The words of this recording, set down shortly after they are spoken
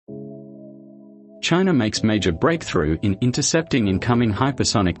China makes major breakthrough in intercepting incoming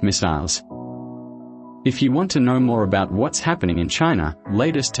hypersonic missiles. If you want to know more about what's happening in China,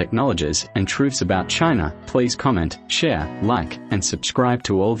 latest technologies, and truths about China, please comment, share, like, and subscribe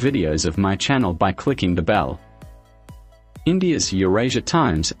to all videos of my channel by clicking the bell. India's Eurasia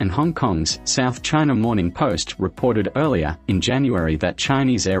Times and Hong Kong's South China Morning Post reported earlier in January that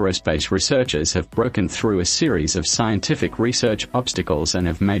Chinese aerospace researchers have broken through a series of scientific research obstacles and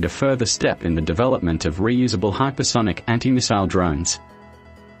have made a further step in the development of reusable hypersonic anti-missile drones.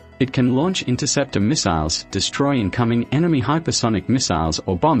 It can launch interceptor missiles, destroy incoming enemy hypersonic missiles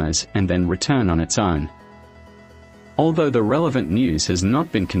or bombers, and then return on its own. Although the relevant news has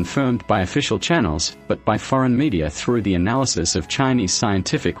not been confirmed by official channels, but by foreign media through the analysis of Chinese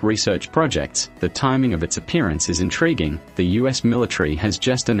scientific research projects, the timing of its appearance is intriguing. The US military has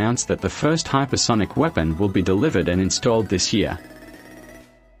just announced that the first hypersonic weapon will be delivered and installed this year.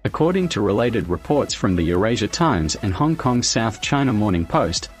 According to related reports from the Eurasia Times and Hong Kong's South China Morning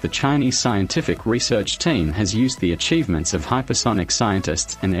Post, the Chinese scientific research team has used the achievements of hypersonic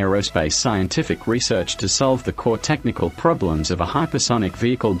scientists and aerospace scientific research to solve the core technical problems of a hypersonic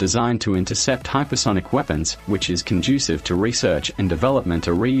vehicle designed to intercept hypersonic weapons, which is conducive to research and development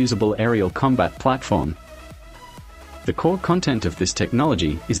a reusable aerial combat platform. The core content of this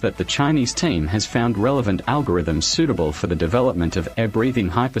technology is that the Chinese team has found relevant algorithms suitable for the development of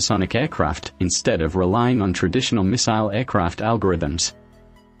air-breathing hypersonic aircraft instead of relying on traditional missile aircraft algorithms.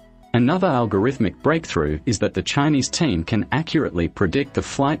 Another algorithmic breakthrough is that the Chinese team can accurately predict the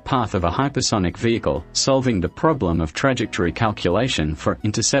flight path of a hypersonic vehicle, solving the problem of trajectory calculation for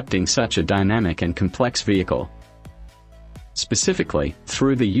intercepting such a dynamic and complex vehicle. Specifically,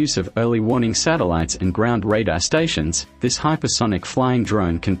 through the use of early warning satellites and ground radar stations, this hypersonic flying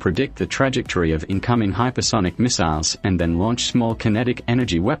drone can predict the trajectory of incoming hypersonic missiles and then launch small kinetic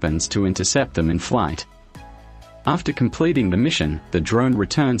energy weapons to intercept them in flight. After completing the mission, the drone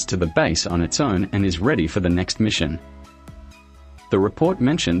returns to the base on its own and is ready for the next mission. The report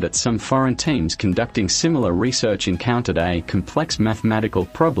mentioned that some foreign teams conducting similar research encountered a complex mathematical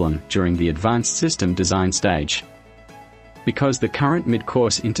problem during the advanced system design stage. Because the current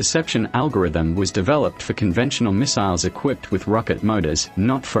mid-course interception algorithm was developed for conventional missiles equipped with rocket motors,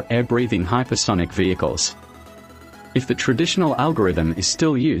 not for air-breathing hypersonic vehicles. If the traditional algorithm is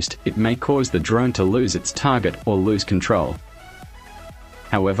still used, it may cause the drone to lose its target or lose control.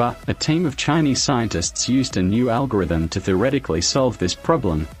 However, a team of Chinese scientists used a new algorithm to theoretically solve this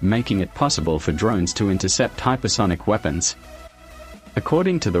problem, making it possible for drones to intercept hypersonic weapons.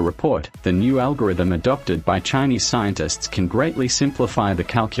 According to the report, the new algorithm adopted by Chinese scientists can greatly simplify the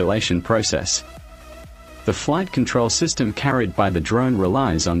calculation process. The flight control system carried by the drone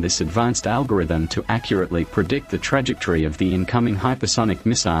relies on this advanced algorithm to accurately predict the trajectory of the incoming hypersonic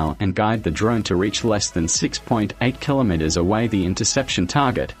missile and guide the drone to reach less than 6.8 kilometers away the interception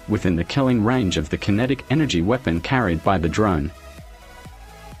target, within the killing range of the kinetic energy weapon carried by the drone.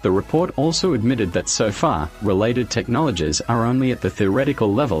 The report also admitted that so far, related technologies are only at the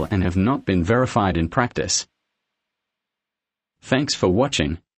theoretical level and have not been verified in practice. Thanks for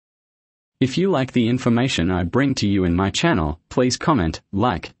watching. If you like the information I bring to you in my channel, please comment,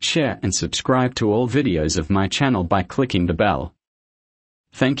 like, share and subscribe to all videos of my channel by clicking the bell.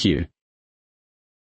 Thank you.